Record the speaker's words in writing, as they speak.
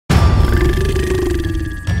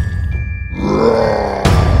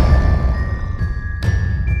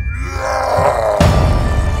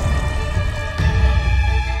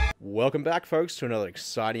Welcome back, folks, to another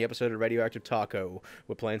exciting episode of Radioactive Taco.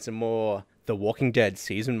 We're playing some more The Walking Dead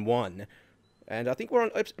Season 1. And I think we're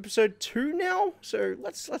on episode 2 now, so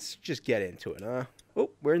let's just get into it, huh? Oh,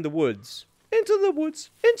 we're in the woods. Into the woods,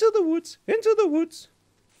 into the woods, into the woods.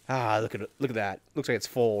 Ah, look at it. Look at that. Looks like it's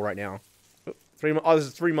fall right now. Oh, this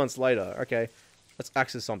is 3 months later. Okay, let's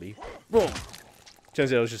axe this zombie. Boom.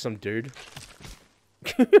 Turns out it was just some dude.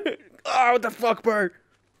 Oh, what the fuck, bro?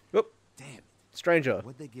 Oh, damn. Stranger.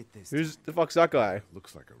 Where'd they get this? Who's the fuck's that guy?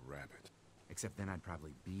 Looks like a rabbit. Except then I'd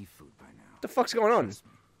probably be food by now. What the fuck's going on? Trust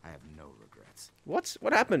me, I have no regrets.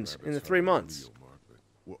 What happened in the 3 months? Mark, but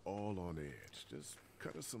we're all on edge. Just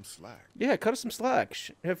cut us some slack. Yeah, cut us some slack.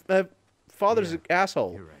 Her father's an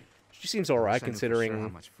asshole. You're right. She seems I alright wish I knew for considering. sure how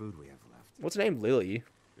much food we have left. What's her name? Lily.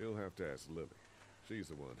 You'll have to ask Lily. She's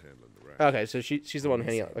the one handling the rabbit. Okay, so she's the one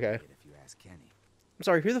hanging out. Okay. If you ask Kenny. I'm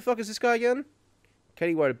sorry. Who the fuck is this guy again?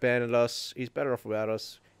 Kenny won't abandon us. He's better off without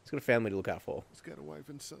us. He's got a family to look out for. He's got a wife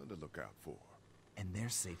and son to look out for. And they're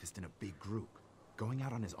safest in a big group. Going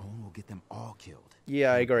out on his own will get them all killed.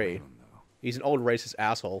 Yeah, I No agree. problem, though. He's an old racist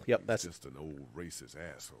asshole. Yep, He's that's. just an old racist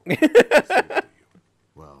asshole.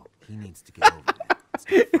 Well, he needs to get over that. It's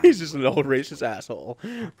gonna find He's a just way. an old racist asshole.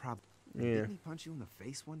 Yeah. Didn't he punch you in the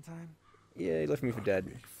face one time? Yeah, he left me for dead.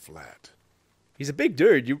 Big flat. He's a big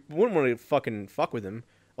dude. You wouldn't want to fucking fuck with him.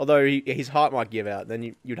 Although his heart might give out,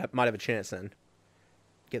 then might have a chance then.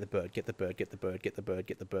 Get the bird, get the bird, get the bird, get the bird,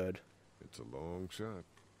 get the bird. It's a long shot.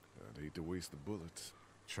 I'd hate to waste the bullets.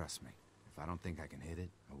 Trust me. If I don't think I can hit it,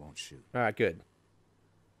 I won't shoot. Alright, good.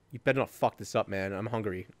 You better not fuck this up, man. I'm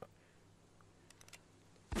hungry.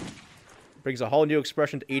 Brings a whole new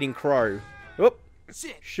expression to eating crow. Oop!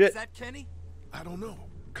 Shit. Is that Kenny? I don't know.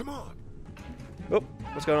 Come on. Oop!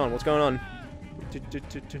 What's going on? What's going on?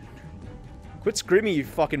 Quit screaming, you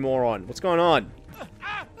fucking moron. What's going on?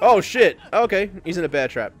 Oh, shit. Okay, he's in a bear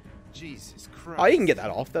trap. Jesus Christ. Oh, you can get that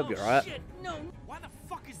off. That'll be alright. Shit, no. Why the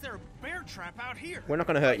fuck is there a bear trap out here? We're not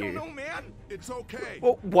gonna hurt you. No, man. It's okay.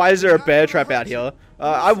 Well, why is there a bear trap out here?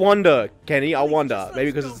 I wonder, Kenny. I wonder.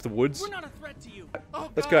 Maybe because it's the woods. We're not a threat to you. Oh,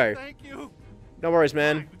 Let's God, go. Thank you. No worries,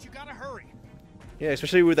 man. Fine, but you gotta hurry. Yeah,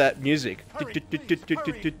 especially with that music. Hurry,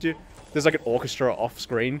 please, There's like an orchestra off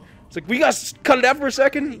screen. It's like, we gotta cut it out for a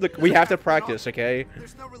second. Look, we have to practice, okay?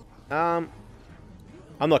 There's no real...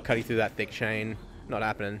 I'm not cutting through that thick chain. Not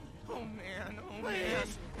happening. Oh man, oh man.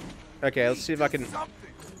 Okay, let's see if I can.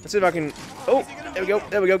 Let's see if I can. Oh, there we go.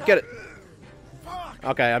 There we go. Get it.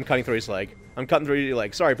 Okay, I'm cutting through his leg. I'm cutting through your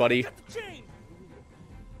leg. Sorry, buddy. Jane.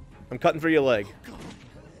 I'm cutting through your leg.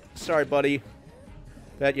 Sorry, buddy.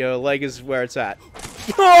 That your leg is where it's at.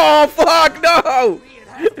 Oh, fuck, no!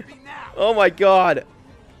 Oh my god.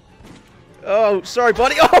 Oh, sorry,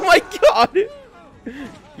 buddy. Oh my god!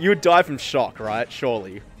 You would die from shock, right?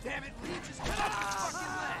 Surely. Damn it, we just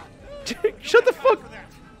Shut the fuck.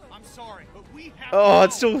 I'm sorry, but we have Oh,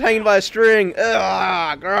 it's still hanging by a string.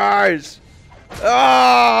 Ugh, gross.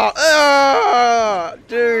 Ah,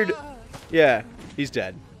 dude. Yeah, he's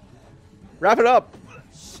dead. Wrap it up.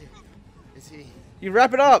 Is he... You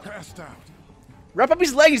wrap it up. Passed out. Wrap up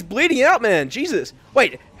his leg. He's bleeding out, man. Jesus.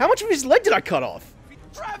 Wait, how much of his leg did I cut off?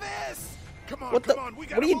 Travis! Come on, What the? come on. We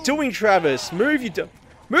What are gotta you move. doing, Travis? Move, you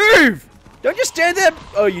move! Don't just stand there.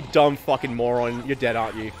 Oh, you dumb fucking moron. You're dead,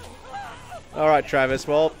 aren't you? All right, Travis.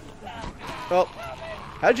 Well,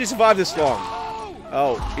 how did you survive this long?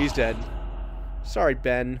 Oh, he's dead. Sorry,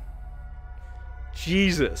 Ben.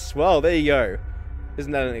 Jesus. Well, there you go.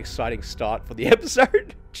 Isn't that an exciting start for the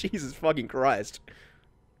episode? Jesus fucking Christ.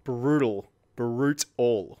 Brutal.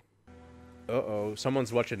 Brutal. Uh-oh.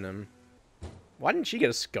 Someone's watching them. Why didn't she get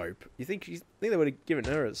a scope? You think they would have given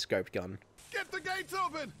her a scoped gun? Get the gates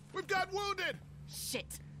open. We've got wounded.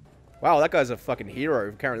 Shit. Wow, that guy's a fucking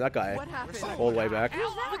hero carrying that guy What happened? all the way back.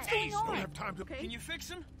 Who's that? What's going Don't on? have time to. Can you fix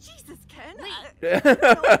him? Jesus, Ken.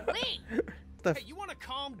 Hey, you wanna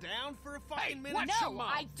calm down for a fucking minute? No,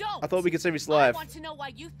 I don't. I thought we could save his I life. want to know why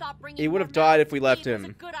you thought bringing He would more have died if we mountains left to Eve him. was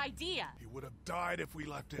a good idea. He would have died if we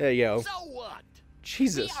left him. There you go. So what?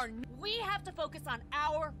 Jesus. We have to focus on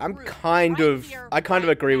our I'm group kind right of... here, I kind of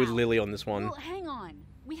right agree with now. Lily on this one. Well, hang on.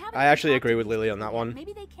 We haven't I actually talked agree to with these Lily on people that yet. one.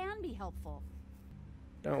 Maybe they can be helpful.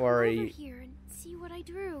 Don't Come over worry. here and see what I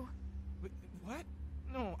drew. What?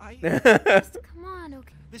 No, Just come on,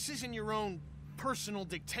 okay? This isn't your own personal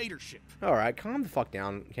dictatorship. Alright, calm the fuck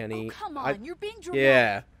down, Kenny. Oh, come I- on. You're being dramatic.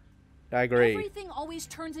 Yeah. I agree. Everything always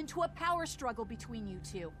turns into a power struggle between you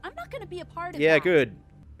two. I'm not going to be a part of Yeah, that. good.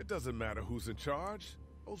 It doesn't matter who's in charge.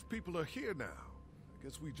 Those people are here now. I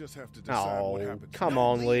guess we just have to decide what Oh, happens. come No,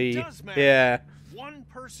 on, Lee, Lee. it does matter. Yeah. One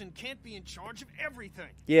person can't be in charge of everything.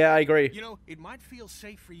 Yeah, I agree. You know, it might feel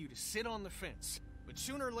safe for you to sit on the fence, But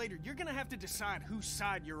sooner or later, you're gonna have to decide whose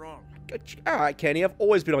side you're on. Alright, Kenny, I've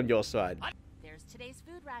always been on your side. There's today's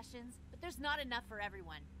food rations, but there's not enough for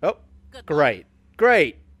everyone. Oh, Good luck. great.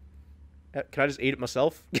 Great. Can I just eat it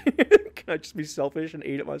myself? Can I just be selfish and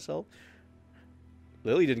eat it myself?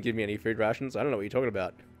 Lily didn't give me any food rations. I don't know what you're talking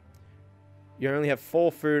about. You only have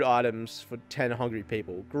 4 food items for 10 hungry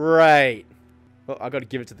people. Great. Well, I gotta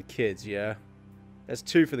give it to the kids, yeah? There's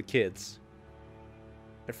 2 for the kids.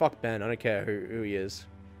 And fuck Ben, I don't care who he is.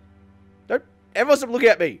 Don't... Everyone stop looking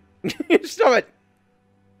at me! Stop it!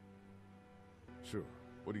 Sure.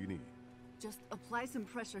 What do you need? Just apply some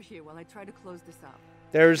pressure here while I try to close this up.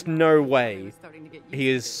 There's no I way was starting to get used he to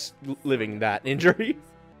is this. living that injury.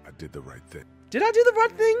 I did the right thing. Did I do the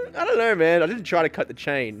right thing? I don't know, man. I didn't try to cut the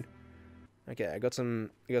chain. Okay, I got some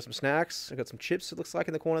snacks. I got some chips, it looks like,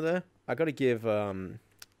 in the corner there. I gotta give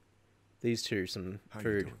these 2 some How you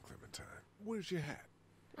food. doing, Clementine? Where's your hat?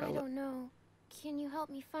 I don't know. Can you help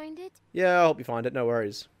me find it? Yeah, I'll help you find it, no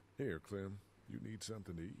worries. Here, Clem. You need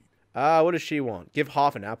something to eat. What does she want? Give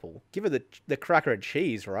half an apple. Give her the cracker and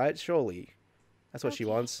cheese, right? Surely. That's what she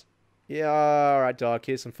Okay. wants. Yeah, alright, Doc.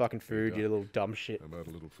 Here's some fucking food, Doc. you little dumb shit. How about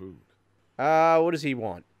a little food? What does he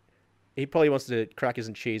want? He probably wants the crackers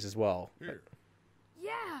and cheese as well. Here.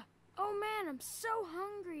 Yeah. Oh man, I'm so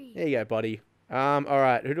hungry. There you go, buddy.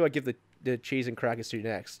 Alright, who do I give the cheese and crackers to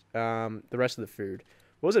next? The rest of the food.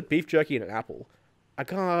 What was it? Beef jerky and an apple. I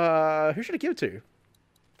can't... Who should I give it to?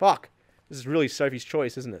 Fuck. This is really Sophie's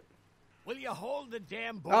choice, isn't it? Will you hold the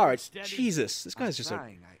damn board Alright, steady? Jesus. This I'm guy's just a...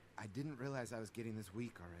 trying. I didn't realize I was getting this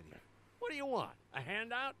weak already. What do you want? A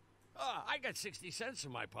handout? Oh, I got 60 cents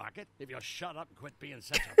in my pocket. If you'll shut up and quit being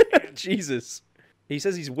such a pansy. Jesus. He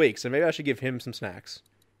says he's weak, so maybe I should give him some snacks.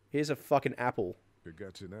 Here's a fucking apple. I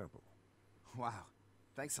got you an apple. Wow.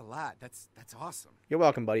 Thanks a lot. That's awesome. You're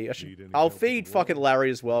welcome, buddy. Need any I'll help with feed the fucking wall?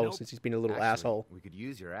 Larry as well, Nope. since he's been a little Actually, asshole. We could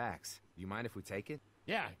use your axe. Do you mind if we take it?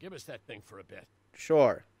 Yeah, give us that thing for a bit.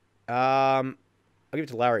 Sure. I'll give it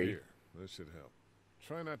to Larry. Here, that should help.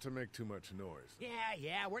 Try not to make too much noise.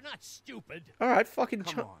 Yeah, we're not stupid. Alright, fucking...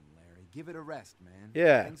 Come on, Larry. Give it a rest, man.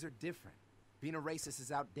 Yeah. Things are different. Being a racist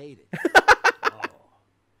is outdated. Oh,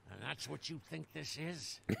 and that's what you think this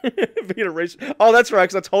is? Being a racist... Oh, that's right,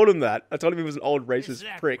 because I told him that. I told him he was an old Is racist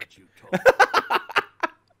that prick. what you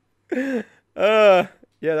told?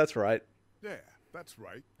 Yeah, that's right. Yeah, that's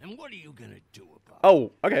right. And what are you gonna do about it?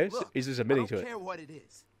 Oh, okay. So Look, he's just admitting I to don't it. care what it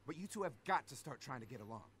is, but you two have got to start trying to get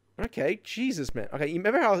along. Okay, Jesus, man. Okay, you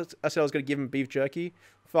remember how I said I was going to give him beef jerky?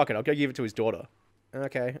 Fuck it, I'll go give it to his daughter.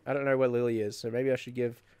 Okay, I don't know where Lily is, so maybe I should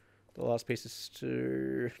give the last pieces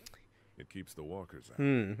to... It keeps the walkers out.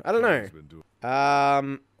 I don't know. Charlie's been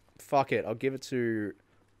doing- Fuck it, I'll give it to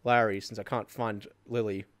Larry, since I can't find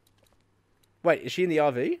Lily. Wait, is she in the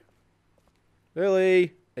RV?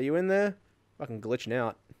 Lily, are you in there? Fucking glitching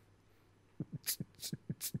out.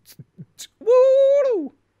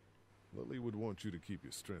 Woo! Lily would want you to keep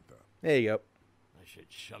your strength up. There you go. I should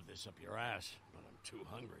shove this up your ass, but I'm too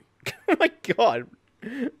hungry. Oh my god.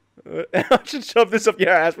 I should shove this up your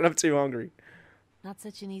ass when I'm too hungry. Not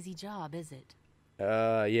such an easy job, is it?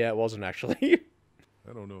 Yeah, it wasn't actually.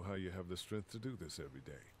 I don't know how you have the strength to do this every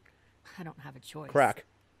day. I don't have a choice. Crack.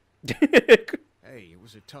 Hey, it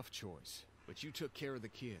was a tough choice, but you took care of the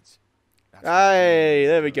kids. That's what Hey, really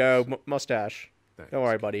there we matters. go. Mustache. Thanks. Don't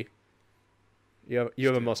worry, buddy. You have a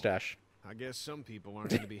Still. mustache. I guess some people aren't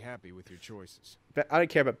going to be happy with your choices. I don't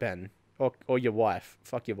care about Ben. Or your wife.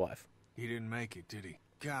 Fuck your wife. He didn't make it, did he?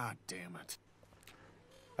 God damn it.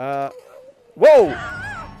 Whoa!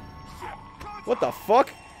 What the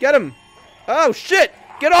fuck? Get him! Oh shit!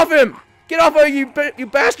 Get off him! Get off her, you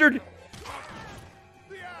bastard!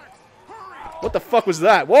 What the fuck was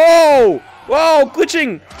that? Whoa! Whoa!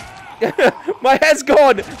 Glitching! My head's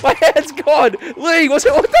gone! My head's gone! Lee, what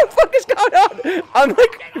the fuck is going on? I'm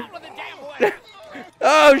like... Out of the damn way!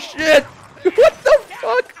 Oh shit! What the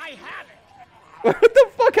fuck? I had it! What the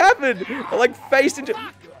fuck happened? I like faced into...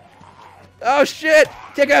 Oh shit!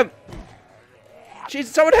 Kick him!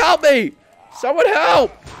 Jesus, someone help me! Someone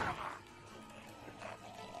help!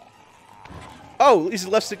 Oh, he's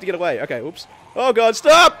left stick to get away. Okay, oops. Oh god,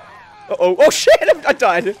 stop! Uh-oh. Oh shit! I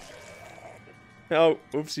died! Oh,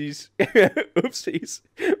 oopsies. Oopsies.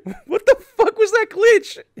 What the fuck was that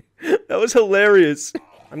glitch? That was hilarious.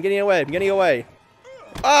 I'm getting away. I'm getting away.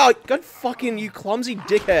 Oh, god fucking you clumsy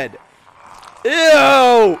dickhead.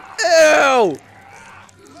 Ew! Ew!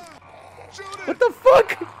 What the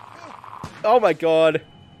fuck? Oh my god.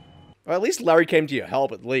 Well, at least Larry came to your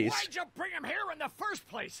help, at least. Why'd you bring him here in the first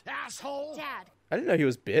place, asshole? Dad, I didn't know he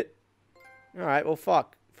was bit. Alright, well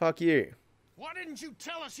fuck. Fuck you. Why didn't you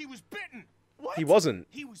tell us he was bitten? What? He wasn't.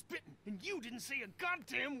 He was bitten, and you didn't say a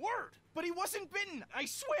goddamn word. But he wasn't bitten, I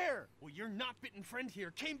swear. Well, your not bitten friend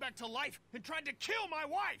here came back to life and tried to kill my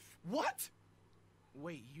wife. What?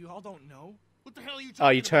 Wait, you all don't know? What the hell are you talking Oh,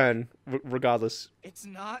 you about? turn, regardless. It's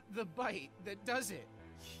not the bite that does it.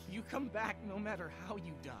 You come back no matter how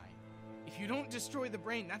you die. If you don't destroy the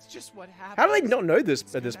brain, that's just what happens. How do they not know this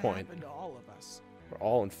It's at this gonna point? happen to all of us. We're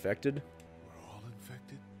all infected? We're all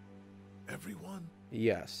infected? Everyone?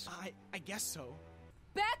 Yes. I guess so.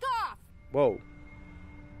 Back off! Whoa.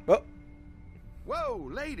 Oh, Whoa,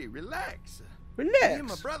 lady, relax. relax. Me and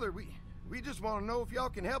my brother, we just want to know if y'all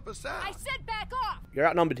can help us out. I said back off! You're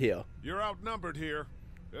outnumbered here. You're outnumbered here.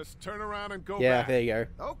 Just turn around and go Yeah, back. there you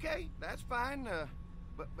go. Okay, that's fine.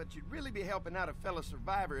 But you'd really be helping out a fellow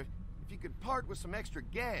survivor if you could part with some extra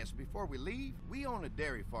gas before we leave. We own a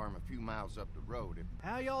dairy farm a few miles up the road.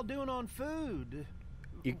 How y'all doing on food?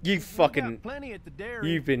 You We fucking... got plenty at the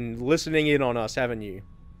dairy. You've been listening in on us, haven't you?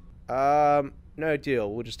 No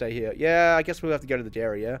deal. We'll just stay here. Yeah, I guess we'll have to go to the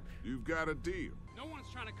dairy, yeah? You've got a deal. No one's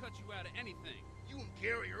trying to cut you out of anything. You and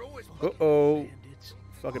Gary are always Uh-oh. Bandits.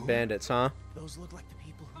 Fucking bandits, huh? Those look like the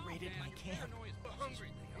people who raided my camp.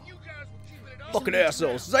 Fucking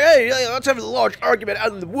assholes. It's like, hey, let's have a large argument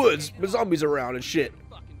out in the woods with zombies around and shit.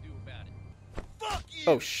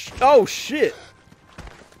 Oh, oh, shit.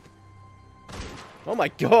 Oh, my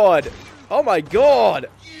God. Oh, my God.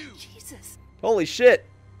 Jesus. Holy shit.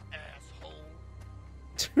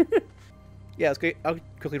 Yeah, let's go. I'll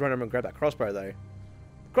quickly run over and grab that crossbow, though.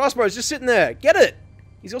 Crossbow's just sitting there. Get it.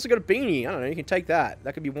 He's also got a beanie. I don't know. You can take that.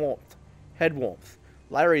 That could be warmth. Head warmth.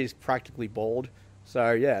 Larry is practically bald.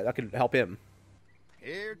 So, yeah, that could help him.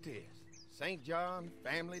 Here it is. St. John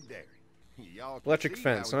Family Dairy. Y'all can Electric see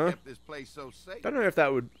fence, how we huh? kept this place so safe. I don't know if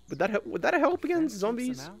that would that help against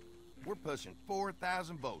zombies? We're pushing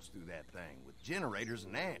 4,000 volts through that thing with generators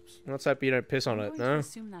and amps. Let's hope you don't piss on I'm it, going to no?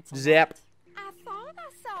 assume that's a Zap. lot. I thought I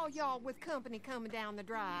saw y'all with company coming down the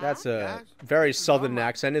drive. That's a Guys, very southern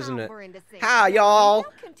accent, isn't it? Over into St. Hi, John. y'all.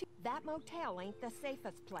 That motel ain't the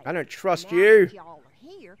safest place. I don't trust Now you. that y'all are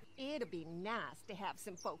here, it'd be nice to have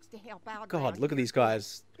some folks to help out. God, around look at here. these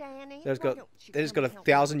guys. Danny, They why don't you just come got a and help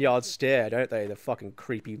me 1,000-yard with this? stare, don't they? The fucking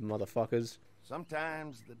creepy motherfuckers.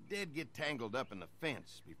 Sometimes the dead get tangled up in the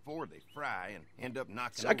fence before they fry and end up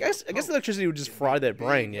knocking. So I over guess the post. electricity would just It'd fry be their big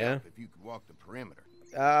brain, yeah. help if you could walk the perimeter.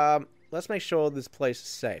 Let's make sure this place is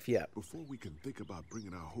safe. Yeah. Before we can think about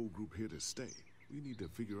bringing our whole group here to stay, we need to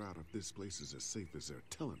figure out if this place is as safe as they're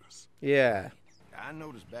telling us. Yeah. I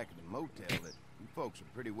noticed back at the motel that you folks are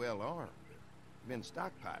pretty well armed. Been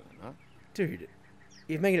stockpiling, huh? Dude,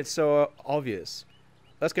 you're making it so obvious.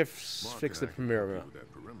 Let's go Mark fix the and I can perimeter. help you with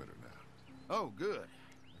that perimeter now. Oh, good.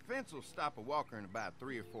 The fence will stop a walker in about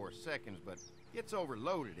 3 or 4 seconds, but gets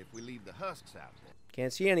overloaded if we leave the husks out there.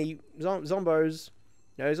 Can't see any zombos.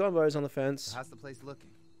 No zombos on the fence. How's the place looking?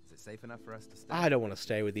 Is it safe enough for us to stay? I don't want to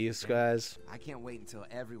stay with these guys. I can't wait until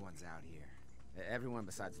everyone's out here. Everyone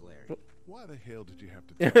besides Larry. Why the hell did you have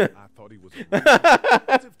to tell me I thought he was a racist?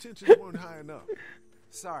 As if tensions weren't high enough.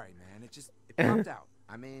 Sorry, man. It popped out.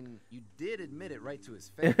 I mean, you did admit it right to his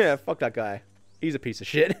face. Yeah, fuck that guy. He's a piece of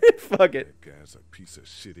shit. Fuck it. That guy's a piece of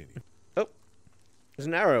shit anyway. Oh, there's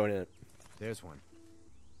an arrow in it. There's one.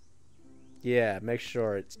 Yeah, make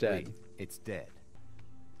sure it's dead. Wait, it's dead.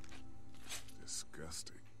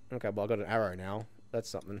 Disgusting. Okay, well, I got an arrow now. That's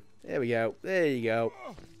something. There we go. There you go.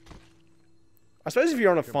 I suppose if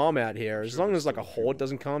you're on a farm out here, as long as like a horde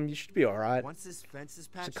doesn't come, you should be alright. Once this fence is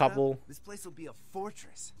patched couple. up, this place will be a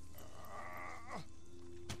fortress.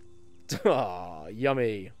 Aw,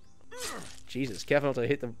 yummy. Jesus, careful not to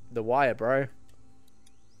hit the wire, bro.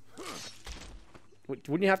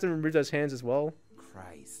 Wouldn't you have to remove those hands as well?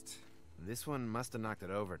 Christ. This one must have knocked it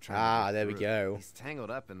over trying to get There we through. go. He's tangled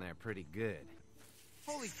up in there pretty good.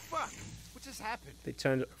 Holy fuck! What just happened? They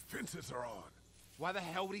turned... The fences are on. Why the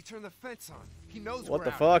hell would he turn the fence on? He knows What we're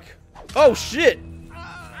the out fuck? Oh, shit!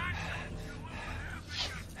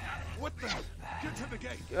 What the? Get to the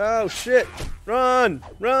gate. Oh, shit! Run!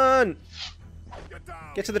 Run! Get down.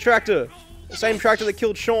 Get to the tractor! The same tractor that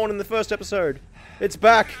killed Sean in the first episode. It's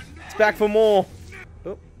back! It's back for more!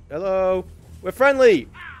 Oh, hello! We're friendly!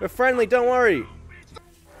 We're friendly, don't worry!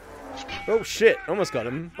 Oh, shit! Almost got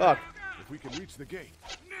him. Fuck. If we can reach the gate.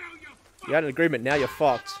 You had an agreement, now you're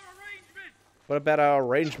fucked. What about our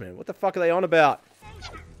arrangement? What the fuck are they on about?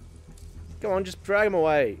 Come on, just drag him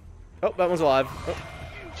away. Oh, that one's alive. Oh.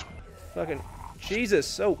 Fucking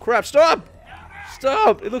Jesus. Oh, crap. Stop!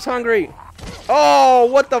 Stop! It looks hungry. Oh,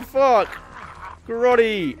 what the fuck?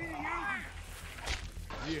 Karate.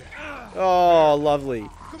 Oh, lovely.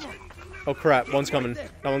 Oh, crap. One's coming.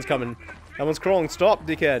 That one's coming. That one's crawling. Stop,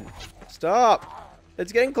 dickhead. Stop!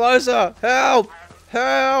 It's getting closer! Help!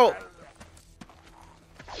 Help!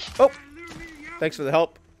 Oh! Thanks for the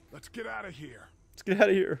help. Let's get out of here. Let's get out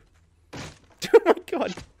of here. Oh my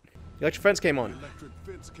god. The electric fence came on. Electric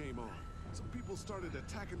fence came on. Some people started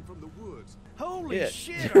attacking from the woods. Holy Yeah.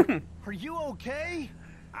 shit! Are you okay?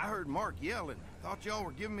 I heard Mark yelling. Thought y'all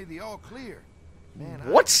were giving me the all clear. Man,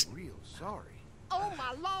 What? I'm real sorry. Oh my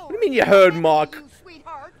lord! What do you mean you heard, Mark? You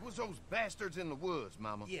sweetheart. It was those bastards in the woods,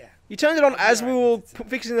 Mama. Yeah. You turned it on as we were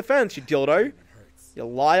fixing the fence, you dildo. You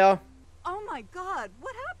liar. Oh my god,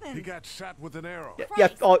 what happened? He got shot with an arrow. Yeah,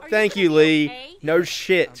 oh, Are thank you you, gonna be Lee. okay? No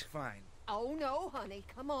shit. Fine. Oh no, honey.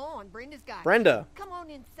 Come on. Brenda's got Brenda. you. Come on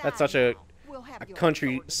inside. That's such a now. We'll have your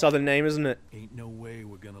country sorted southern name, isn't it? Ain't no way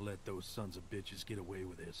we're gonna let those sons of bitches get away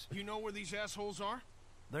with this. You know where these assholes are?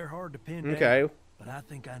 They're hard to pin down. Okay. But I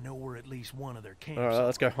think I know where at least one of their camps Alright, are.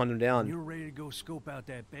 let's go hunt them When you're down. ready to go scope out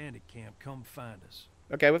that bandit camp, come find us.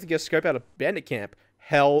 Okay, we have to get a scope out of bandit camp.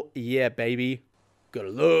 Hell yeah, baby. Gotta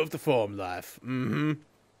love the farm life. Mm-hmm.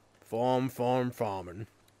 Farming.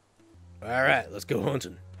 Alright, let's go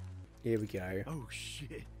hunting. Here we go. Oh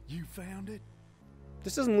shit, you found it?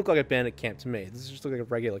 This doesn't look like a bandit camp to me. This just looks like a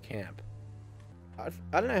regular camp. I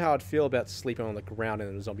don't know how I'd feel about sleeping on the ground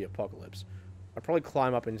in a zombie apocalypse. I'd probably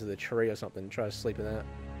climb up into the tree or something and try to sleep in that.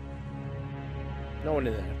 No one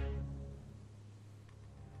in there.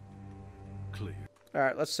 Clear.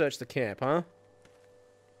 Alright, let's search the camp, huh?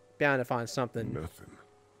 Bound to find something. Nothing.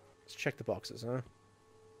 Let's check the boxes, huh?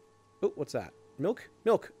 Oh, what's that? Milk?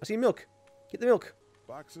 Milk! I see milk! Get the milk!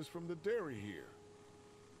 Boxes from the dairy here.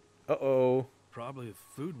 Uh-oh. Probably the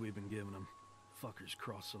food we've been giving them. Fuckers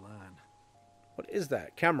cross the line. What is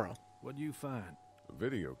that? Camera. What'd you find? A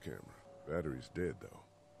video camera. Battery's dead, though.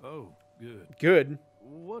 Oh, good. Good.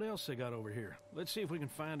 What else they got over here? Let's see if we can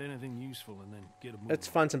find anything useful and then get a move. Let's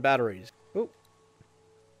find some batteries. Oh.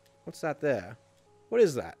 What's that there? What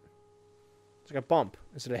is that? It's like a bump.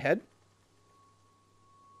 Is it a head?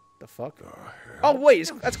 The fuck? Oh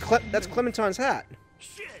wait, that's Clementine's hat.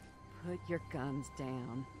 Shit! Put your guns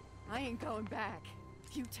down. I ain't going back.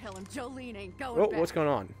 You tell him Jolene ain't going Oh, back. what's going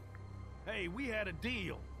on? Hey, we had a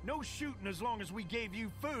deal. No shooting as long as we gave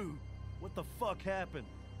you food. What the fuck happened?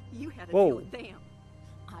 You had a Whoa. deal with them.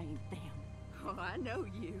 I ain't them. Oh, I know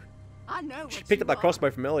you. I know what She picked you up that are.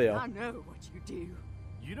 crossbow from earlier. I know what you do.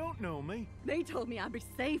 You don't know me. They told me I'd be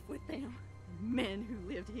safe with them. Men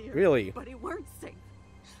who lived here. Really? But it weren't safe.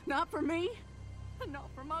 Not for me. And not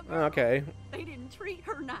for my Oh, girl. okay. They didn't treat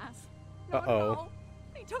her nice. Not at Uh-oh. all.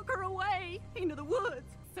 They took her away into the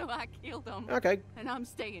woods. So I killed them. Okay. And I'm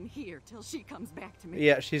staying here till she comes back to me.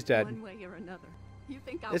 Yeah, she's dead. One way or another. You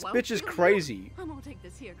think I This won't bitch is kill you? crazy. I'm gonna take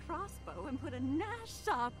this here crossbow and put a nice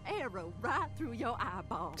sharp arrow right through your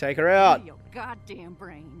eyeball. Take her out. Into your goddamn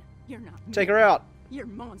brain. You're not. Take men. her out. You're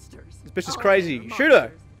monsters. This bitch is All crazy. of you are Shoot her.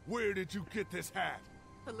 monsters. Where did you get this hat?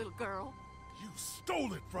 The little girl. You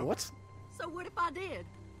stole it from What? So what if I did?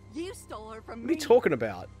 You stole her from What are me. you talking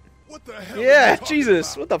about? What the hell? are Yeah, you talking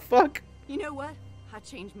Jesus. about? What the fuck? You know what? I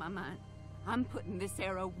changed my mind. I'm putting this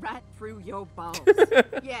arrow right through your balls.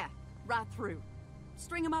 Yeah, right through.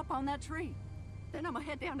 String them up on that tree. Then I'm gonna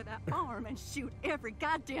head down to that farm and shoot every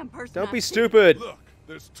goddamn person. Don't I be see. stupid. Look,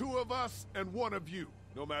 there's two of us and one of you.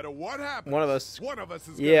 No matter what happens, One of us. One of us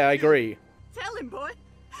is. Yeah, I gonna kill agree. Tell him, boy.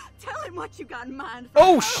 Tell him what you got in mind. For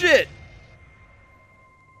Oh her. shit!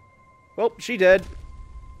 Well, she dead.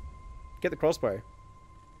 Get the crossbow.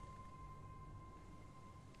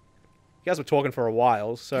 You guys were talking for a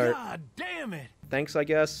while, so God damn it! thanks, I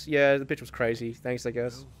guess. Yeah, the bitch was crazy. Thanks, I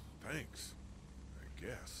guess. Thanks. I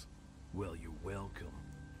guess. Well, you're welcome.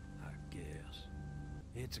 I guess.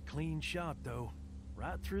 It's a clean shot, though.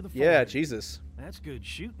 Right through the Yeah, forehead. Jesus. That's good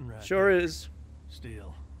shooting right Sure there. is.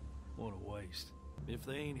 Still, what a waste. If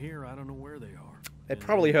they ain't here, I don't know where they are. They And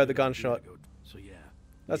probably then heard the we gotta gunshot. go- So yeah.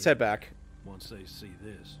 Let's head back. Once they see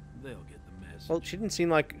this, they'll get the message. Well, she didn't seem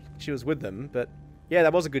like she was with them, but yeah,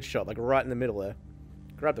 that was a good shot, like right in the middle there.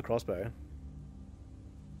 Grab the crossbow.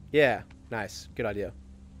 Yeah, nice. Good idea.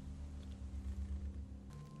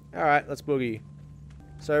 Alright, let's boogie.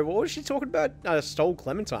 So, what was she talking about? I stole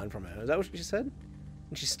Clementine from her. Is that what she said?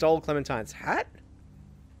 And she stole Clementine's hat?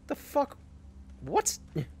 The fuck? What?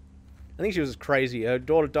 I think she was crazy. Her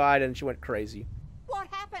daughter died and she went crazy. What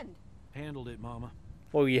happened? Handled it, Mama.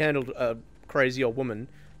 Well, you handled a crazy old woman,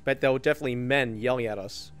 but there were definitely men yelling at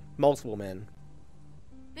us. Multiple men.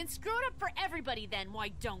 Then screw it up for everybody then, why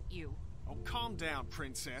don't you? Oh, calm down,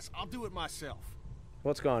 princess. I'll do it myself.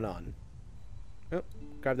 What's going on? Oh,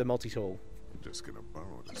 grab the multi-tool. I'm just gonna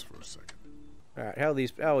borrow this for a second. Alright,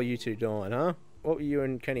 how are you two doing, huh? What were you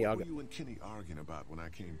and Kenny What were arguing? you and Kenny arguing about when I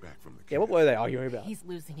came back from the camp? Yeah, what were they arguing about? He's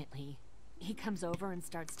losing it, Lee. He comes over and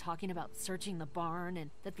starts talking about searching the barn and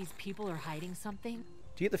that these people are hiding something.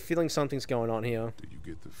 Do you get the feeling something's going on here? Do you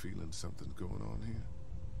get the feeling something's going on here?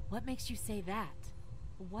 What makes you say that?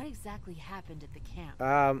 What exactly happened at the camp?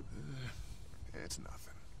 It's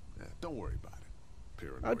nothing. Don't worry about it.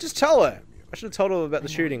 Paranoid. I'll just tell her. I should have told her about the I know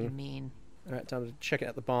shooting. what you mean. Alright, time to check it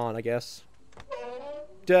out the barn, I guess.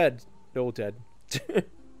 Dead. They're all dead.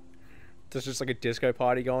 There's just like a disco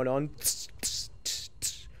party going on.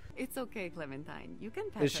 It's okay, Clementine. You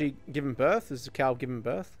can pet Is she giving birth? Is the cow giving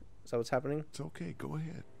birth? Is that what's happening? It's okay. Go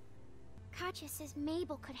ahead. Katja says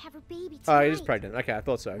Mabel could have her baby tonight. Oh, he is pregnant. Okay, I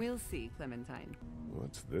thought so. We'll see, Clementine.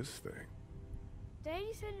 What's this thing?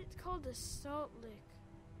 Daddy said it's called a salt lick.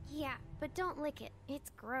 Yeah, but don't lick it.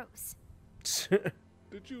 It's gross.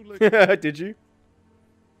 Did you lick it? Did you?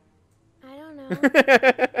 I don't know.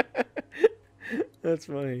 That's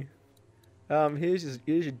funny. Here's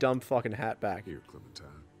your dumb fucking hat back. Here, Clementine.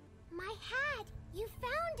 My hat! You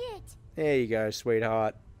found it! There you go,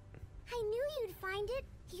 sweetheart. I knew you'd find it.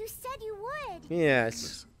 You said you would. Yes.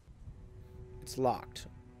 Listen. It's locked.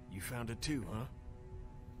 You found it too, huh?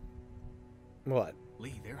 What?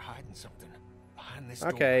 Lee, they're hiding something behind this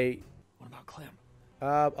Okay. door. What about Clem?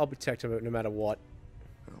 I'll protect her no matter what.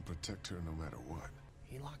 I'll protect her no matter what.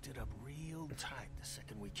 He locked it up real tight the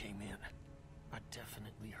second we came in. I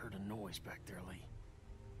definitely heard a noise back there, Lee.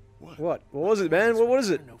 What? What was it, man? What is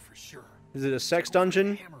it? I know for sure. Is it a sex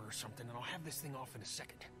dungeon? Hammer or something, and I'll have this thing off in a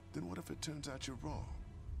second. Then what if it turns out you're wrong?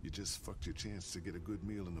 You just fucked your chance to get a good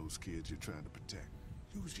meal in those kids you're trying to protect.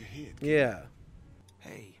 Use your head. Kid. Yeah.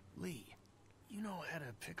 Hey, Lee, you know how to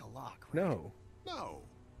pick a lock, right? No.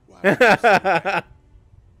 Why?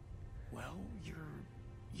 Well,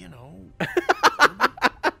 you know. Oh,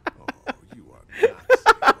 you are not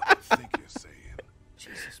saying what I think you're saying.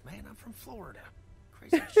 Jesus, man, I'm from Florida.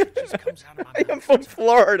 Crazy shit just comes out of my mouth. I'm from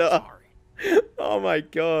Florida. Sorry. Oh my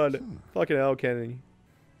god. Fucking hell, Kennedy.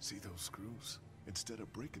 See those screws? Instead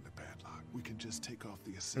of breaking the padlock, we can just take off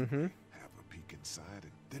the assembly, have a peek inside,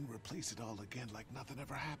 and then replace it all again like nothing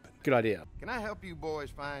ever happened. Good idea. Can I help you boys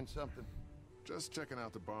find something? Just checking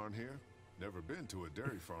out the barn here. Never been to a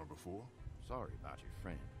dairy farm before. Sorry about your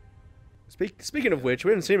friend. Speaking of which,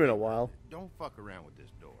 we haven't seen him in a while. Don't fuck around with this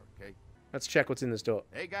door, okay? Let's check what's in this door.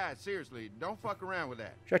 Hey guys, seriously, don't fuck around with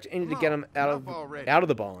that. Check to need to get him out of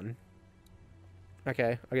the barn.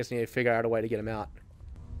 Okay, I guess I need to figure out a way to get him out.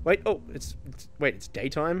 Wait, it's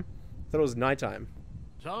daytime? I thought it was nighttime.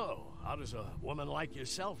 So, how does a woman like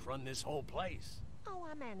yourself run this whole place? Oh,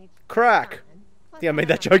 I managed. Crack! fine. I think I made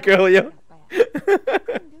that joke earlier.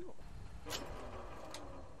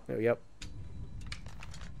 Oh, yep.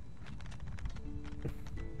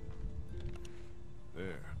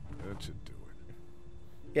 There, that should do it.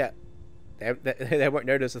 Yeah. They won't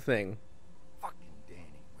notice a thing. Fucking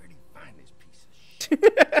Danny, where'd he find this piece of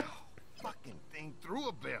shit? Oh, fucking thing through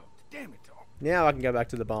a belt. Damn it all. Now I can go back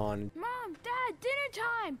to the barn. Mom, Dad, dinner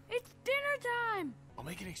time! It's dinner time! I'll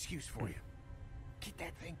make an excuse for you. Get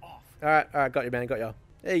that thing off. Alright, got you, man, got you.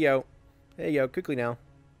 There you go. There you go, quickly now.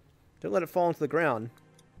 Don't let it fall into the ground.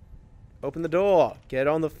 Open the door. Get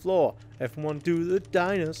on the floor. F1 to the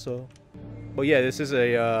dinosaur. Well, yeah, this is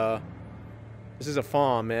a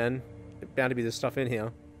farm, man. There's bound to be this stuff in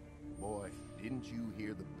here. Boy, didn't you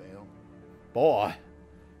hear the bell? Boy.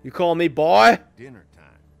 You call me boy? Dinner time.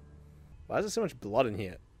 Why is there so much blood in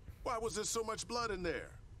here? Why was there so much blood in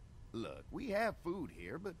there? Look, we have food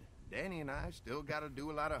here, but Danny and I still got to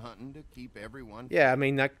do a lot of hunting to keep everyone fed. Yeah, I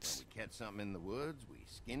mean, that's... When we catch something in the woods, we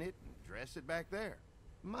skin it and dress it back there.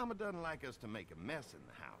 Mama doesn't like us to make a mess in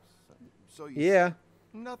the house. So you Yeah.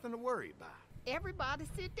 see, nothing to worry about. Everybody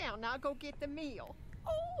sit down. Now go get the meal.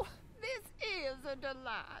 Oh, this is a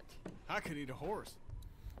delight. I could eat a horse.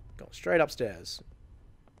 Go straight upstairs.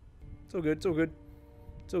 It's all good, it's all good.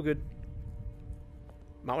 It's all good.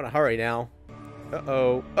 Might want to hurry now.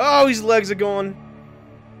 Uh-oh. Oh, his legs are gone.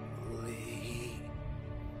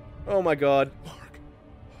 Oh my god.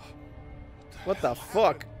 What the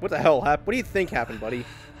fuck? What the hell happened? What do you think happened, buddy?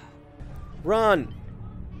 Run!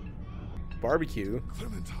 Barbecue?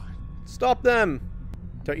 Clementine. Stop them!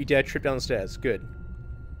 Don't you dare trip down the stairs. Good.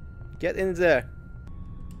 Get in there.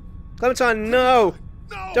 Clementine, no!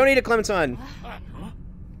 No! Don't eat it, Clementine!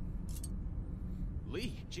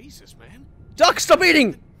 Lee, Jesus, man. Duck, stop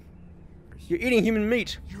eating! You're eating human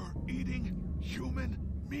meat. You're eating human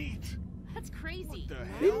meat. That's crazy.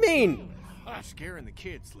 What do you mean? You're scaring the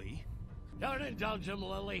kids, Lee. Don't indulge him,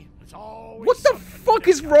 Lily. It's always What the fuck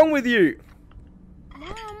is wrong with you?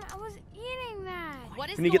 Mom, I was eating that. What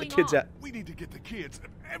is Can you going get the kids on? out? We need to get the kids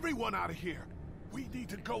and everyone out of here. We need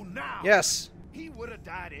to go now. Yes. He would have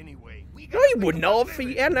died anyway. We No, he wouldn't have. If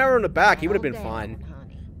he had an arrow in the back, he would have been fine.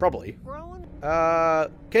 Probably.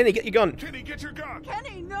 Kenny, get your gun. Kenny, get your gun.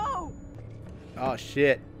 Kenny, no! Oh,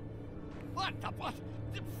 shit. What the what?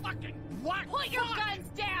 The fucking what? Put your guns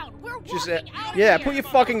down. We're Just, walking out of yeah, here. put your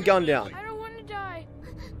fucking gun down. I don't want to die.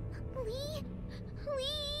 Lee.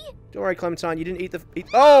 Don't worry, Clementine, you didn't eat the...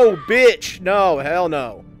 Oh, bitch! No, hell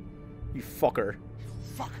no. You fucker.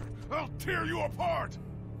 Fucker, I'll tear you apart.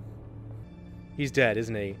 He's dead,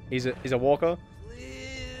 isn't he? He's a walker?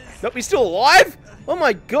 Nope, he's still alive? Oh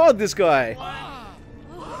my god, this guy.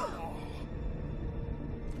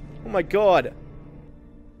 Oh my god.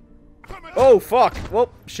 Oh, fuck.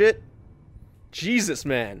 Well, shit. Jesus,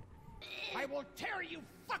 man. I will tear you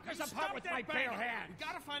fuckers apart with my bare hand. We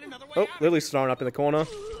gotta find another way Oh, out. Lily's throwing up in the corner.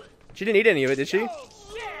 She didn't eat any of it, did she?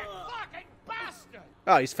 Fucking bastard!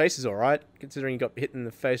 Oh, his face is alright, considering he got hit in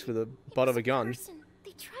the face with the butt of a gun.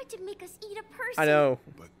 They tried to make us eat a person. I know.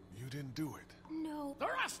 But you didn't do it. No. The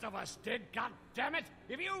rest of us did, goddammit!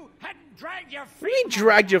 If you hadn't dragged your feet... What do you mean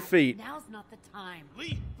dragged your feet? Now's not the time.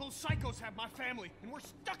 Lee, those psychos have my family, and we're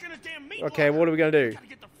stuck in a damn meat Okay, locker. what are we gonna do? Gotta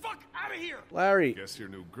get the fuck out of here. Larry. Guess your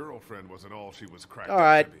new girlfriend wasn't all she was cracked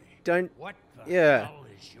Alright, up to be. don't... What the Yeah. hell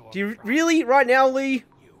is your Do you problem? really, right now, Lee?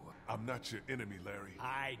 I'm not your enemy, Larry.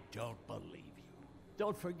 I don't believe you.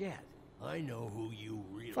 Don't forget, I know who you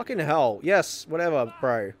really Fucking hell. Yes, whatever,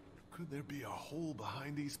 bro. Could there be a hole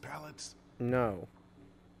behind these pallets? No.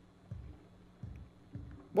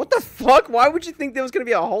 What the fuck? Why would you think there was gonna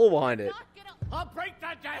be a hole behind it? I'll break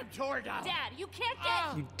that damn door down! Dad, you can't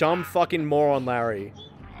get... You dumb fucking moron, Larry.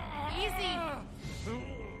 Easy.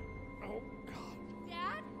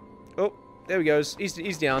 Dad? Oh, there he goes.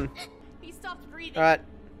 He's down. He stopped breathing. Alright.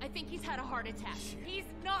 I think he's had a heart attack. He's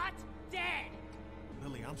not dead.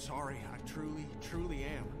 Lily, I'm sorry. I truly, truly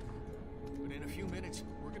am. But in a few minutes,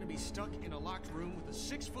 we're gonna be stuck in a locked room with a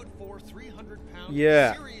 6'4", 300-pound,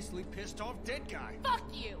 Yeah. seriously pissed off dead guy. Fuck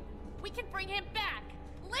you. We can bring him back.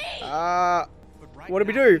 Lee! What do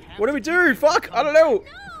we do? What do we do? Fuck! I don't know.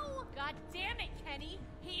 No! God damn it, Kenny.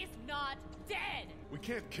 He's not dead. We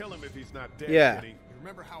can't kill him if he's not dead, Yeah. Kenny. You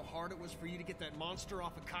remember how hard it was for you to get that monster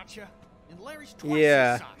off of Katya? And Larry's twice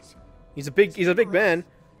Yeah. his size. He's a big man.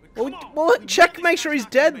 Well, check, make sure he's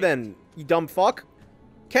dead then, you dumb fuck.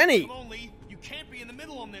 Kenny! Come on, Lee. You can't be in the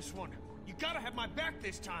middle on this one. You gotta have my back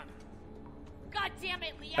this time. God damn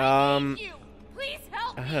it, Lee. I Um, need you. Please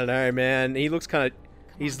help I me. don't know, man. He looks kind of...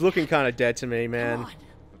 He's looking kind of dead to me, man.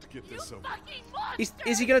 Let's get this over. Fucking monster.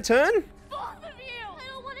 Is he gonna turn? Both of you. I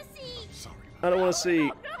don't want to see. Sorry, I don't want to see.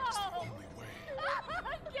 No.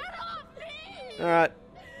 Get off me. Alright.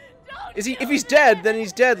 Is he? If he's dead, then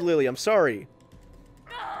he's dead, Lily. I'm sorry.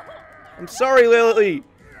 I'm sorry, Lily.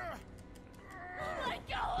 Let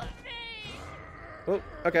go of me.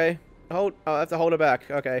 Oh, okay. Hold. Oh, I have to hold her back.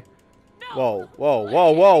 Okay. Whoa, whoa,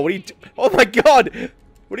 whoa, whoa. What are you? Oh my God!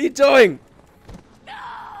 What are you doing?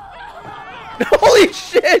 Holy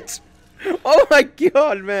shit! Oh my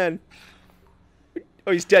God, man.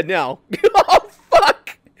 Oh, he's dead now. Oh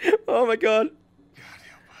fuck! Oh my God.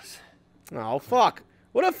 Oh fuck!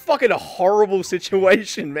 What a fucking horrible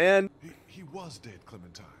situation, man. He was dead,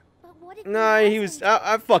 Clementine. But what if No, he was.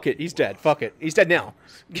 Fuck it. He's dead. Fuck it. He's dead now.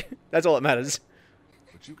 That's all that matters.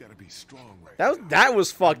 But you gotta be strong right That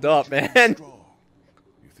was fucked up, man. Strong.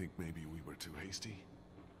 You think maybe we were too hasty?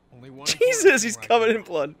 Only one. Jesus, he's covered in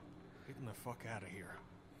blood. Getting the fuck out of here.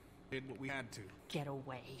 Did what we had to. Get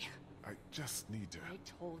away. I just need to. I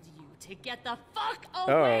told you to get the fuck Oh,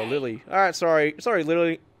 away. Lily. Alright, sorry. Sorry,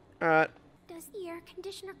 Lily. Alright. Does the air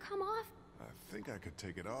conditioner come off? I think I could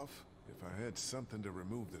take it off if I had something to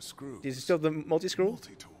remove the screws. Is it still the multi-screw?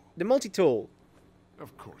 Multi-tool. The multi-tool.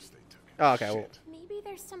 Of course they took it. Oh, okay, well, Maybe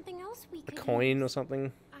there's something else we a could coin use. or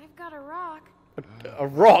something. I've got a rock. A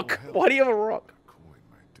rock? Why do you have a rock? Coin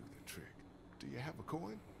might do the trick. Do you have a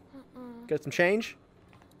coin? Got some change?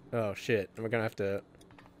 Oh, shit. We're gonna have to...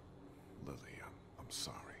 Lily, I'm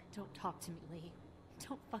sorry. Don't talk to me, Lee.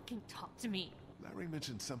 Don't fucking talk to me. Larry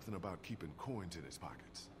mentioned something about keeping coins in his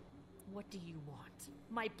pockets. What do you want?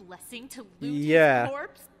 My blessing to loot Yeah. his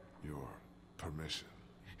corpse? Your permission.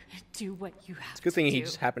 Do what you have It's a good thing to he do.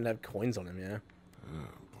 just happened to have coins on him, yeah.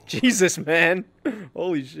 Jesus, man.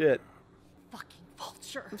 Holy shit. Fucking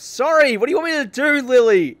vulture. I'm sorry. What do you want me to do,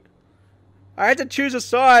 Lily? I had to choose a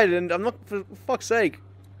side, and I'm not... For fuck's sake.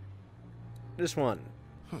 This one.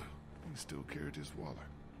 Huh. He still carried his wallet.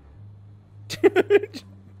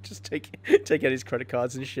 Just take out his credit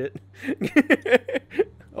cards and shit.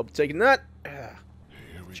 I'm taking that.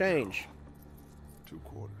 Change. Go. 2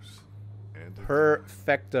 quarters. And a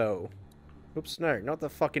Perfecto. Oops, no, not the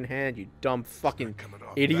fucking hand, you dumb fucking coming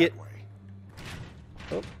off idiot. that way.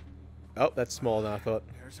 Oh. Oh, that's smaller than I thought.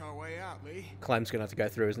 There's our way out, Lee. Clem's gonna have to go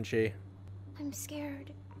through, isn't she? I'm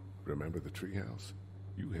scared. Remember the treehouse?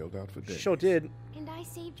 You held out for days. Sure did. And I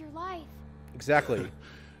saved your life. Exactly.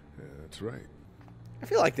 That's right. I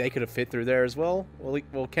feel like they could have fit through there as well.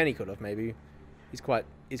 Well, Kenny could have maybe. He's quite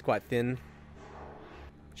thin.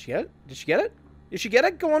 Did she get it? Did she get it? Did she get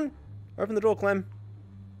it? Go on. Open the door, Clem.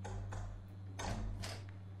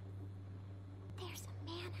 There's a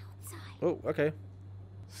man outside. Oh, okay.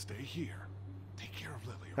 Stay here. Take care of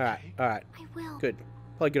Lily, All right, all right. I will. Good.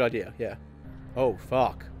 Probably a good idea, yeah. Oh,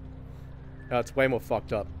 fuck. Oh, it's way more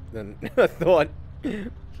fucked up than I thought.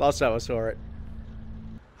 Last time I saw it.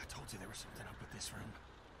 I told you there was something up with this room.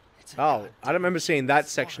 It's Oh, I don't remember seeing that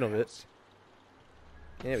section of it.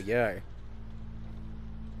 There we go.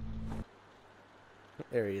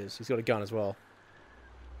 There he is. He's got a gun as well.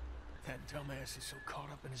 That dumbass is so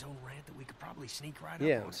caught up in his own rant that we could probably sneak right up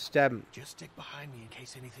Yeah, on him. stab him. Just stick behind me in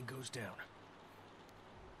case anything goes down.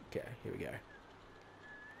 Okay, here we go.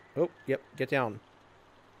 Oh, yep, get down.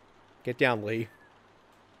 Get down, Lee.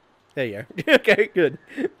 There you go. Okay, good.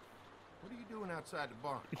 What are you doing outside the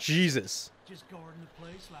barn? Jesus. Just guarding the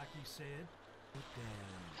place like you said. Put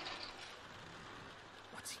down.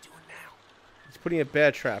 What's he doing now? He's putting a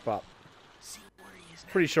bear trap up. See where he is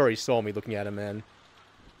now. Pretty sure he saw me looking at him, man.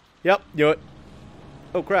 Yep, knew it.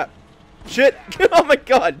 Oh, crap. Shit! Oh, my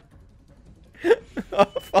God! Oh,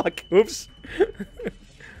 fuck. Oops.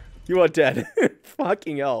 You are dead.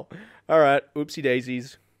 Fucking hell. Alright, oopsie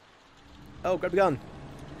daisies. Oh, grab the gun.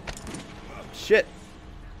 Shit.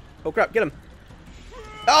 Oh, crap, get him.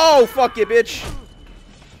 Oh, fuck you, bitch.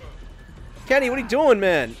 Kenny, what are you doing,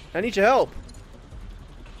 man? I need your help.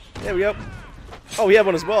 There we go. Oh, we have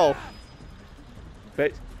one as well.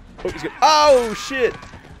 Wait. Oh, he's good. Oh, shit.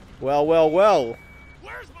 Well, well, well.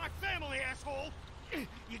 Where's my family, asshole?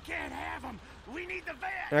 You can't have them. We need the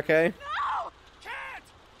van. Okay. No! Can't!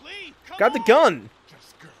 Lee, come Grab the on. gun.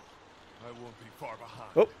 Just go. I won't be far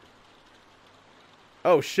behind. Oh.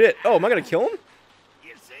 Oh, shit. Oh, am I going to kill him?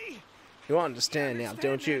 You see? You understand now,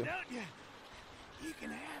 don't you? Don't you? You can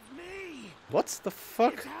have me. What the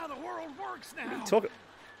fuck? It's how the world works now. Talk.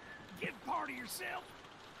 Give part of yourself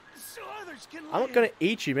so others can live. I'm not going to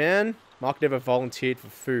eat you, man. Mark never volunteered for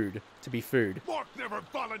food. To be food. Mark never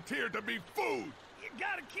volunteered to be food. You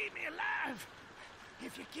gotta keep me alive.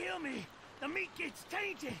 If you kill me, the meat gets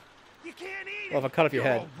tainted. You can't eat it. Well, if I cut off your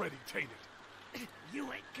head. Already tainted. You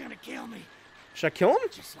ain't gonna kill me. Should I kill him?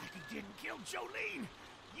 Just like you didn't kill Jolene.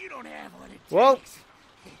 You don't have what it Well. takes.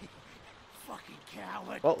 Fucking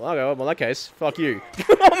coward. Well, okay. Well, in that case, fuck you.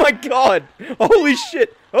 Oh my God! Holy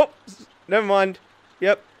shit! Oh, never mind.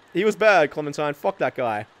 Yep, he was bad, Clementine. Fuck that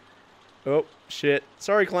guy. Oh shit.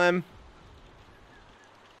 Sorry, Clem.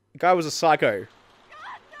 The guy was a psycho.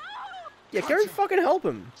 Yeah, go fucking help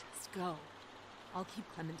him. Just go. I'll keep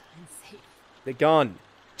Clementine safe. The gun.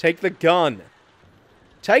 Take the gun.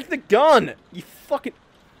 Take the gun! You fucking...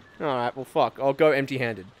 Alright, well fuck. I'll go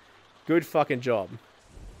empty-handed. Good fucking job.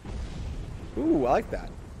 Ooh, I like that.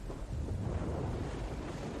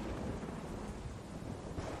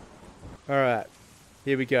 Alright.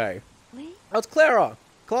 Here we go. Lee? Oh, it's Clara!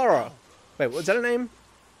 Clara! Wait, what's that her name?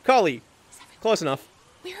 Carly! Close enough.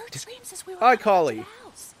 We heard screams as we were Hi, running into Carly. the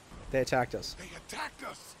house. They attacked us. They attacked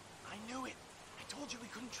us. I knew it. I told you we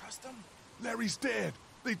couldn't trust them. Larry's dead.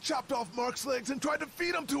 They chopped off Mark's legs and tried to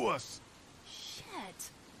feed him to us.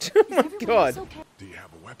 Shit. Oh my God. Okay? Do you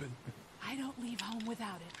have a weapon? I don't leave home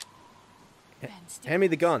without it. Ben, stay Hand me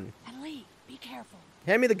the close. gun. And Lee, be careful.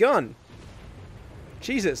 Hand me the gun.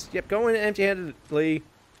 Jesus. Yep, go in empty-handedly.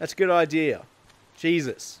 That's a good idea.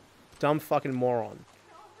 Jesus. Dumb fucking moron.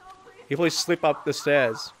 He probably slip up the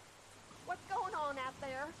stairs. What's going on out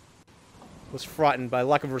there? Was frightened by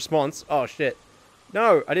lack of response. Oh shit.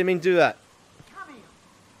 No, I didn't mean to do that. Come here.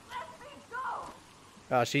 Let me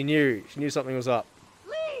go. She knew. She knew something was up.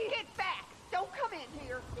 Lee, get back. Don't come in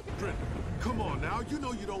here. Brenda, come on now. You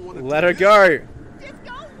know you don't want to Let her go. Just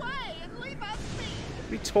go away and leave us be.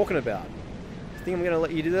 What are you talking about? You think I'm gonna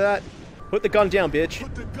let you do that? Put the gun down, bitch.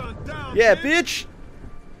 Put the gun down. Yeah, bitch.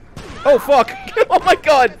 Oh fuck. Oh my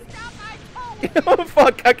God. Oh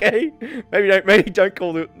fuck. Okay. Maybe don't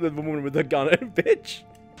call the woman with the gun a bitch.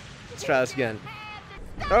 Let's try this again.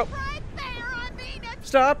 Oh.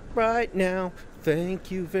 Stop right now. Thank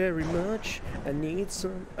you very much. I need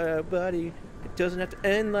somebody. It doesn't have to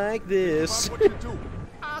end like this.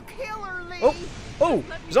 I'll kill her, Lee. Oh, oh,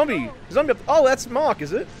 zombie. Up. Oh, that's Mark,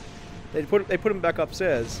 is it? They put him back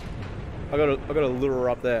upstairs. I gotta lure her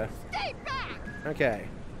up there. Stay back. Okay.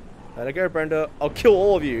 Let her go, Brenda. I'll kill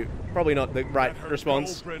all of you. Probably not the right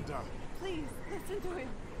response. Go, Brenda. Please, listen to him.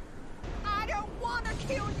 I I don't want to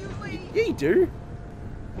kill you, Lee. Yeah, you do.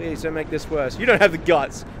 Please don't make this worse. You don't have the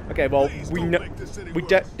guts. Okay, well, we know,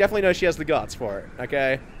 definitely know she has the guts for it.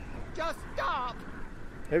 Okay. Just stop.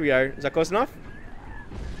 Here we go. Is that close enough?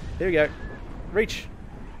 Here we go. Reach.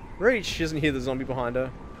 Reach. She doesn't hear the zombie behind her.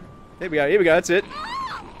 Here we go. Here we go. That's it.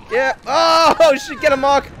 Yeah. Oh, shit. Get him,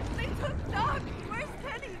 Mark. They took Doug. Where's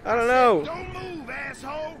Kenny? I don't know. Don't move,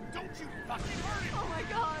 asshole. Don't you fucking hurt him. Oh my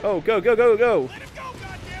god. Oh, go, go, go, go. Let him go,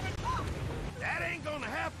 goddammit. That ain't gonna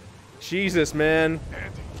happen. Jesus, man.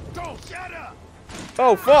 Andy, don't shut up.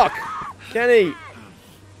 Oh, fuck. Kenny.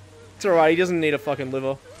 It's alright. He doesn't need a fucking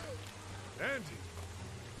liver. Andy.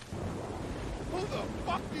 Who the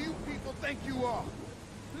fuck do you people think you are?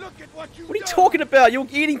 Look at what you What are you talking about? You're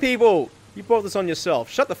eating people. You brought this on yourself.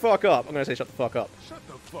 Shut the fuck up. I'm gonna say shut the fuck up. Shut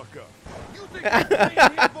the fuck up. You think we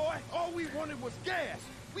came here, boy? All we wanted was gas.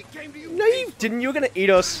 We came to you. No, you didn't. You were gonna eat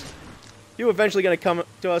us. You were eventually gonna come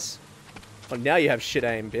to us. Oh, now you have shit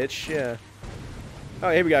aim, bitch. Yeah. Oh,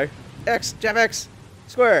 here we go. X, jab X,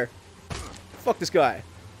 square. Fuck this guy.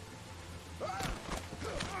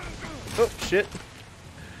 Oh, shit.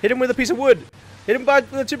 Hit him with a piece of wood. Hit him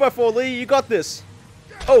with a 2x4, Lee. You got this.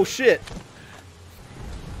 Oh, shit.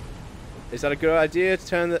 Is that a good idea to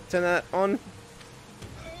turn that on?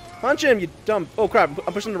 Punch him, you dumb. Oh, crap.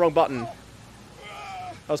 I'm pushing the wrong button.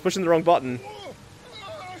 I was pushing the wrong button.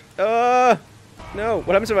 No.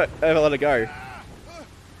 What happens if I ever let it go?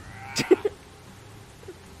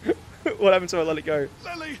 What happens if I let it go?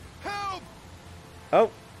 Lily, help!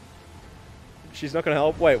 Oh. She's not gonna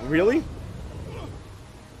help. Wait, really?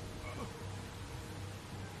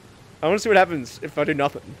 I want to see what happens if I do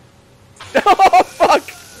nothing. Oh, fuck!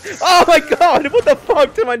 Oh my god! What the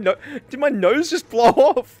fuck? Did my nose just blow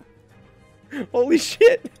off? Holy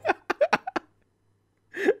shit!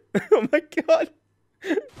 Oh my god!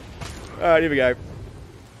 Alright, here we go.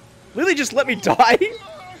 Lily just let me die?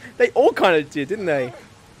 They all kind of did, didn't they?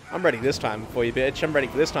 I'm ready this time for you, bitch. I'm ready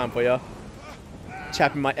for this time for you.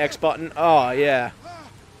 Tapping my X button. Oh, yeah.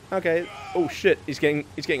 Okay. Oh, shit. He's getting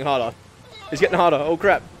harder. He's getting harder. Oh,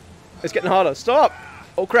 crap. It's getting harder. Stop!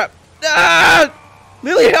 Oh, crap. Ah!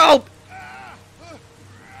 Lily, help!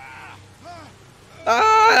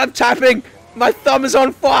 Ah, I'm tapping! My thumb is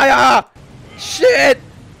on fire! Shit!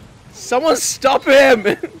 Someone stop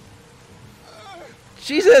him!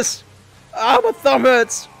 Jesus! Ah, my thumb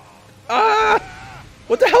hurts! Ah!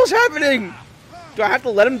 What the hell's happening? Do I have to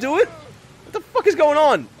let him do it? What the fuck is going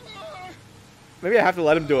on? Maybe I have to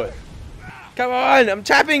let him do it. Come on! I'm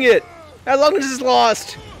tapping it! How long is this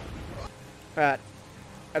last? Alright.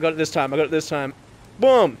 I got it this time. I got it this time.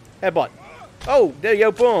 Boom! Headbutt. Oh, there you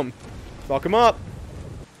go. Boom. Fuck him up.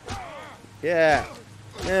 Yeah.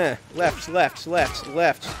 Yeah. Left, left, left,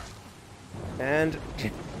 left. And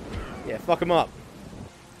yeah, fuck him up.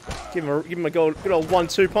 Give him a good old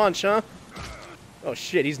 1-2 punch, huh? Oh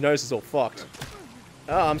shit, his nose is all fucked.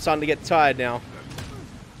 Oh, I'm starting to get tired now.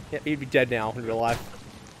 Yeah, he'd be dead now in real life.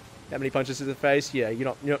 That many punches to the face? Yeah,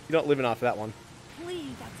 you're not living after that one.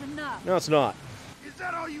 Please, that's enough. No, it's not. Is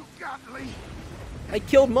that all you got, Lee? I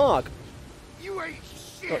killed Mark. You ain't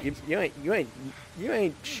shit. Oh, you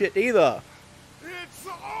ain't shit either. It's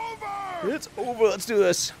over. It's over. Let's do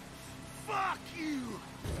this. Fuck you.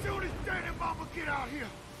 Soon as Dad and Mama get out here,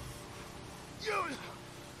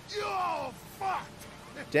 you're all fucked.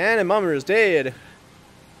 Dan and Mama is dead.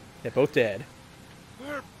 They're both dead.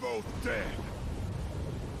 They're both dead.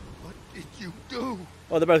 What did you do?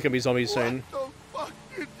 Oh, they're both gonna be zombies soon. What the fuck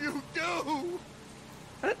did you do?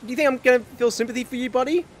 Do you think I'm gonna feel sympathy for you,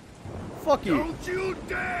 buddy? Fuck you. Don't you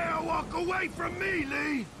dare walk away from me,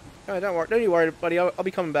 Lee. Oh, don't you worry, buddy. I'll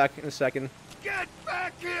be coming back in a second. Get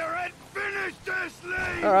back here and finish this,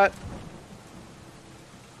 Lee. All right.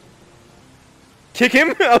 Kick him?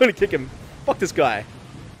 I'm gonna kick him. Fuck this guy.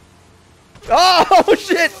 Oh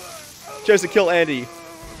shit! Chose to kill Andy.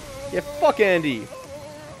 Yeah, fuck Andy.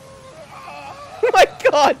 Oh my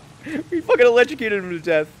god! We fucking electrocuted him to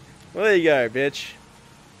death. Well, there you go, bitch.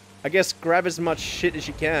 I guess grab as much shit as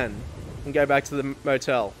you can and go back to the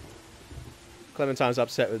motel. Clementine's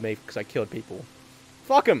upset with me because I killed people.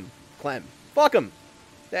 Fuck him, Clem. Fuck him.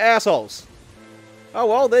 They're assholes. Oh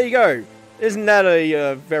well, there you go. Isn't that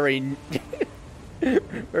a very,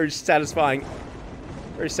 very satisfying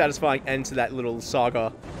end to that little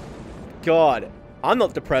saga? God, I'm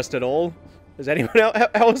not depressed at all. Is anyone else?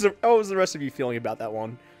 How was the rest of you feeling about that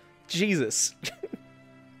one? Jesus.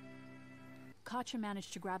 Katja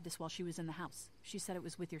managed to grab this while she was in the house. She said it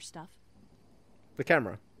was with your stuff. The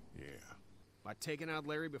camera. Yeah. By taking out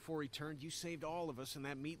Larry before he turned, you saved all of us in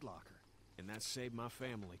that meat locker. And that saved my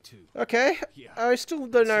family, too. Okay. Yeah. I still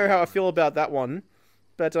don't know how I feel about that one.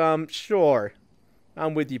 but sure.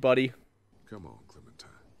 I'm with you, buddy. Come on, Clementine.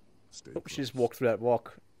 Stay Oh, she just walked through that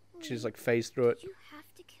rock. She just like phased through it. Did you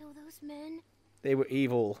have to kill those men? They were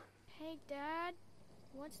evil. Hey, Dad.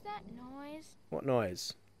 What's that noise? What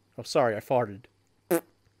noise? Oh, sorry, I farted.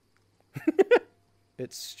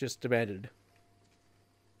 It's just demanded.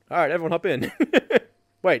 Alright, everyone hop in.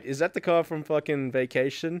 Wait, is that the car from fucking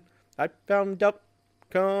Vacation? I found out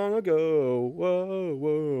long ago. Whoa,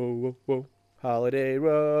 whoa, whoa, whoa. Holiday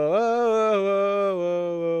Road.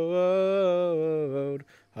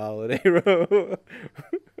 Holiday Road.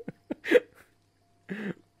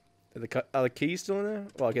 Are the keys still in there?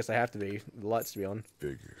 Well, I guess they have to be. The lights to be on.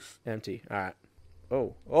 Figures. Empty. Alright.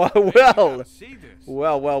 Oh. Oh, well. See this.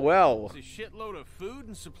 Well. There's a shitload of food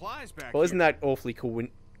and supplies back Well, isn't here. that awfully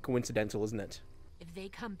coincidental, isn't it? If they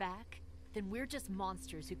come back, then we're just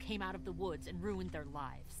monsters who came out of the woods and ruined their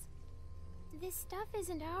lives. This stuff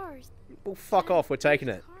isn't ours. Well, fuck off. We're taking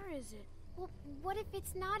it. Whose car is it? Well, what if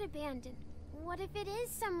it's not abandoned? What if it is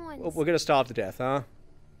someone's? Well, we're gonna starve to death, huh?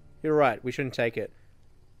 You're right. We shouldn't take it.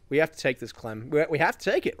 We have to take this, Clem. We have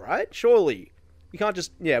to take it, right? Surely. We can't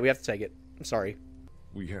just... Yeah, we have to take it. I'm sorry.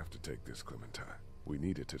 We have to take this, Clementine. We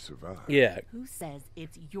need it to survive. Yeah. Who says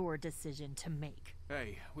it's your decision to make?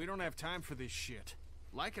 Hey, we don't have time for this shit.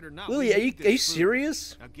 Like it or not, Lily, we are need you this food.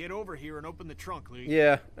 serious? Now get over here and open the trunk, Lee.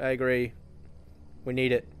 Yeah, I agree. We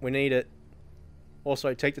need it. We need it.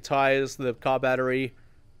 Also, take the tires, the car battery,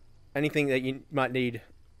 anything that you might need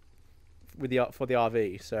with the for the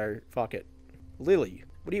RV. So fuck it. Lily,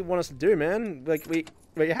 what do you want us to do, man? Like we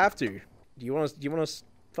have to. Do you want us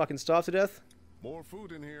fucking starve to death? More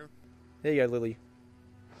food in here. There you go, Lily.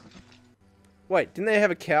 Wait, didn't they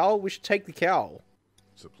have a cow? We should take the cow.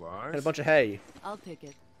 Supplies. And a bunch of hay. I'll pick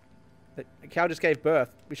it. The cow just gave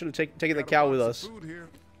birth. We should have taken the cow with us. Food here.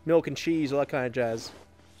 Milk and cheese, all that kind of jazz.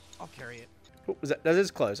 I'll carry it. Oh, was that is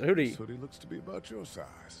close. Who do you? This hoodie looks to be about your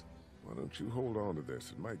size. Why don't you hold on to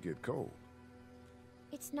this? It might get cold.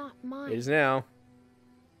 It's not mine. It is now.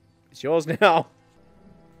 It's yours now.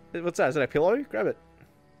 What's that? Is that a pillow? Grab it.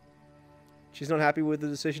 She's not happy with the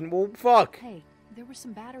decision. Well, fuck. Hey, there were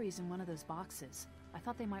some batteries in one of those boxes. I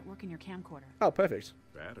thought they might work in your camcorder. Oh, perfect.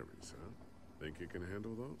 Batteries, huh? Think you can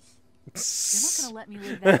handle those? You're not gonna let me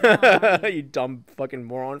live that long, are you? You dumb fucking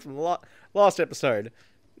moron from the last episode.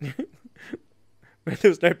 There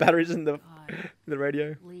was no batteries in the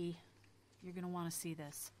radio. Lee, you're gonna want to see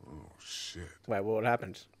this. Oh, shit. Wait, what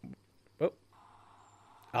happened?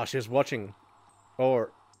 Oh, she was watching.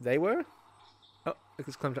 Or they were? Oh, look,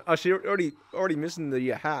 it's Clementine. Oh, she already missing the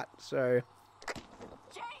hat, so...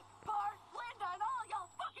 Jake, Bart, Linda, and all y'all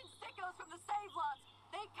fucking sickos from the Save Lots.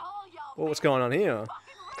 They call y'all Well, what's going on here?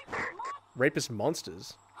 Rapist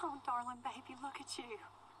monsters. Oh, darling baby, look at you.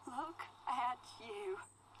 Look at you.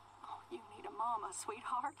 Oh, you need a mama,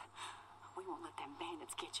 sweetheart. We won't let them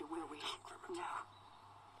bandits get you, will we? No.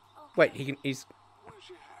 Wait, he's...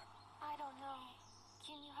 I don't know.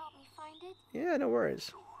 Can you help me find it? Yeah, no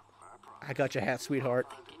worries. I got your hat, sweetheart.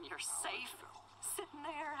 Thinking you're safe? Sitting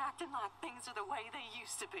there acting like things are the way they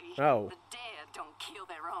used to be. Oh. The dead don't kill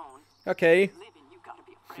their own. Okay. Living you gotta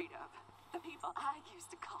be afraid of. The people I used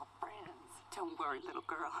to call friends. Don't worry, little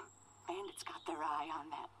girl. Bandits got their eye on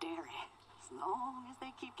that dairy. As long as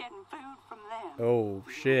they keep getting food from them. Oh,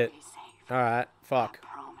 shit. Alright, fuck. I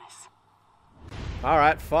promise.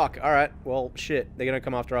 Alright, fuck. Alright, well, shit. They're gonna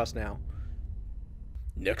come after us now.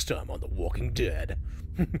 Next time on The Walking Dead.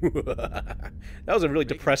 That was a really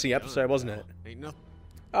depressing episode, wasn't it?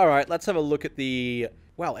 Alright, let's have a look at the...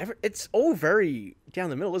 Wow, it's all very down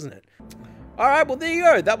the middle, isn't it? Alright, well, there you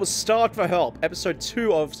go. That was Starved for Help, episode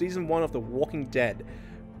 2 of season 1 of The Walking Dead.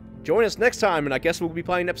 Join us next time, and I guess we'll be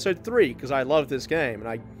playing episode 3, because I love this game, and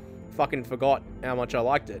I fucking forgot how much I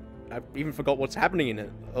liked it. I even forgot what's happening in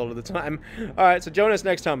it all of the time. Alright, so join us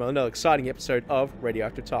next time on another exciting episode of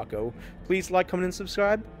Radioactive Taco. Please like, comment, and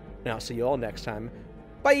subscribe, and I'll see you all next time.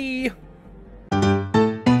 Bye!